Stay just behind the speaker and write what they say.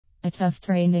tough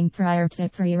training prior to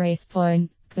pre-race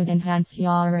point could enhance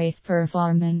your race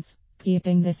performance.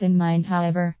 Keeping this in mind,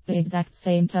 however, the exact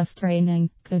same tough training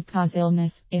could cause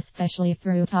illness, especially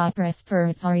through top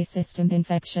respiratory system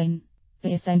infection.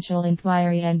 The essential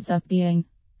inquiry ends up being,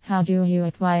 how do you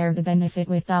acquire the benefit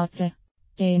without the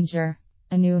danger?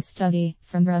 A new study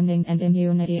from running and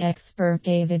immunity expert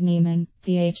David Neiman,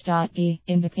 PhD,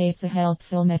 indicates a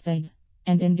helpful method.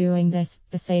 And in doing this,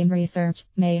 the same research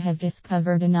may have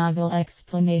discovered a novel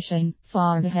explanation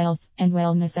for the health and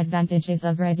wellness advantages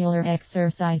of regular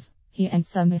exercise. He and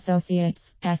some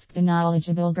associates asked a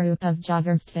knowledgeable group of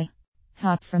joggers to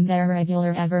hop from their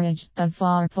regular average of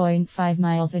 4.5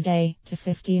 miles a day to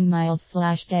 15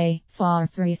 miles/day for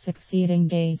 3 succeeding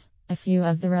days. A few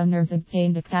of the runners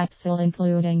obtained a capsule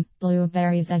including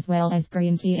blueberries as well as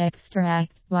green tea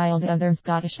extract, while the others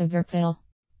got a sugar pill.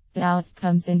 The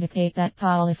outcomes indicate that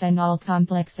polyphenol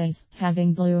complexes,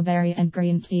 having blueberry and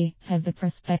green tea, have the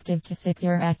perspective to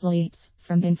secure athletes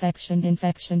from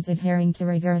infections adhering to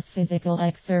rigorous physical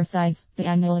exercise, the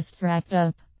analysts wrapped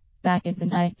up. Back in the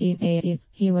 1980s,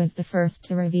 he was the first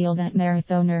to reveal that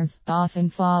marathoners often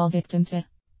fall victim to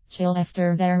chill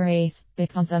after their race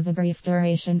because of a brief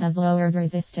duration of lowered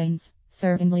resistance.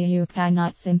 Certainly you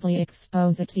cannot simply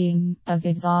expose a team of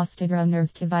exhausted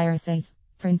runners to viruses.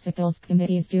 Principals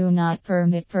committees do not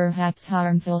permit perhaps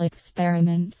harmful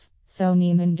experiments, so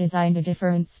Neiman designed a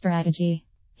different strategy.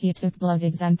 He took blood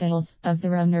examples of the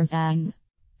runners and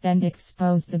then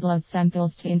exposed the blood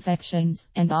samples to infections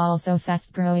and also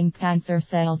fast-growing cancer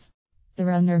cells. The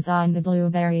runners on the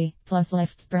blueberry plus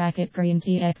left bracket green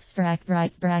tea extract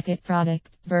right bracket product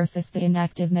versus the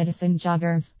inactive medicine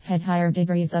joggers had higher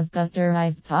degrees of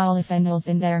gut-derived polyphenols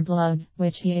in their blood,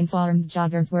 which he informed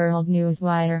Joggers World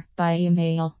Newswire by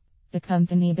email. The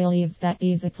company believes that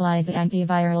these applied the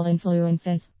antiviral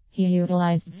influences. He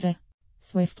utilized the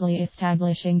swiftly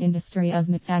establishing industry of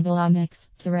metabolomics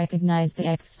to recognize the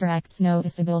extract's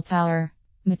noticeable power.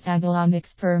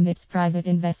 Metabolomics permits private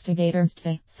investigators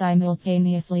to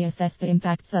simultaneously assess the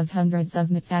impacts of hundreds of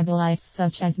metabolites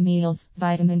such as meals,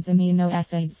 vitamins, amino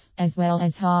acids, as well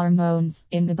as hormones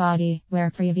in the body,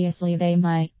 where previously they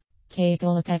might take a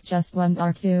look at just one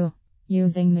or two.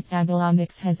 Using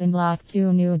metabolomics has unlocked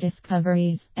 2 new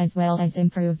discoveries, as well as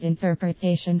improved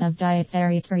interpretation of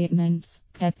dietary treatments,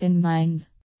 kept in mind.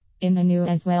 In a new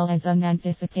as well as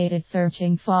unanticipated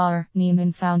searching for,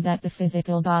 Neiman found that the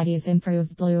physical body's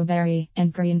improved blueberry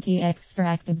and green tea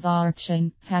extract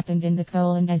absorption happened in the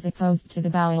colon as opposed to the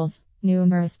bowels.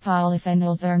 Numerous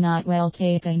polyphenols are not well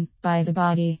taken by the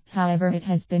body, however it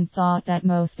has been thought that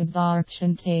most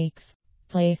absorption takes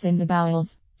place in the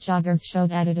bowels. Joggers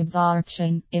showed added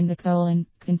absorption in the colon,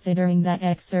 considering that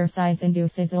exercise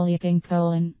induces a leaking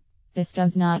colon. This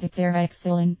does not appear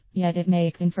excellent, yet it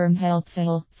may confirm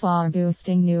helpful for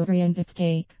boosting nutrient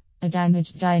uptake. A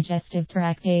damaged digestive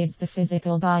tract aids the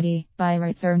physical body by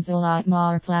returns a lot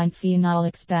more plant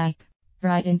phenolics back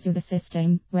right into the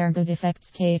system, where good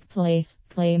effects take place,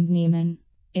 claimed Neiman.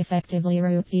 Effectively,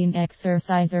 routine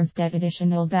exercisers get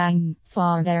additional bang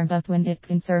for their buck when it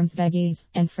concerns veggies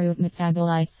and fruit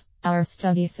metabolites. Our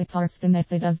study supports the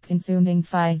method of consuming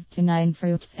 5 to 9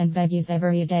 fruits and veggies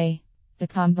every day. The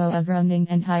combo of running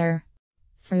and higher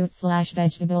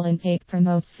fruit/vegetable intake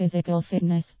promotes physical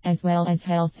fitness as well as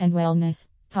health and wellness.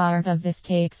 Part of this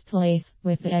takes place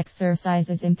with the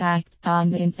exercise's impact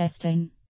on the intestine.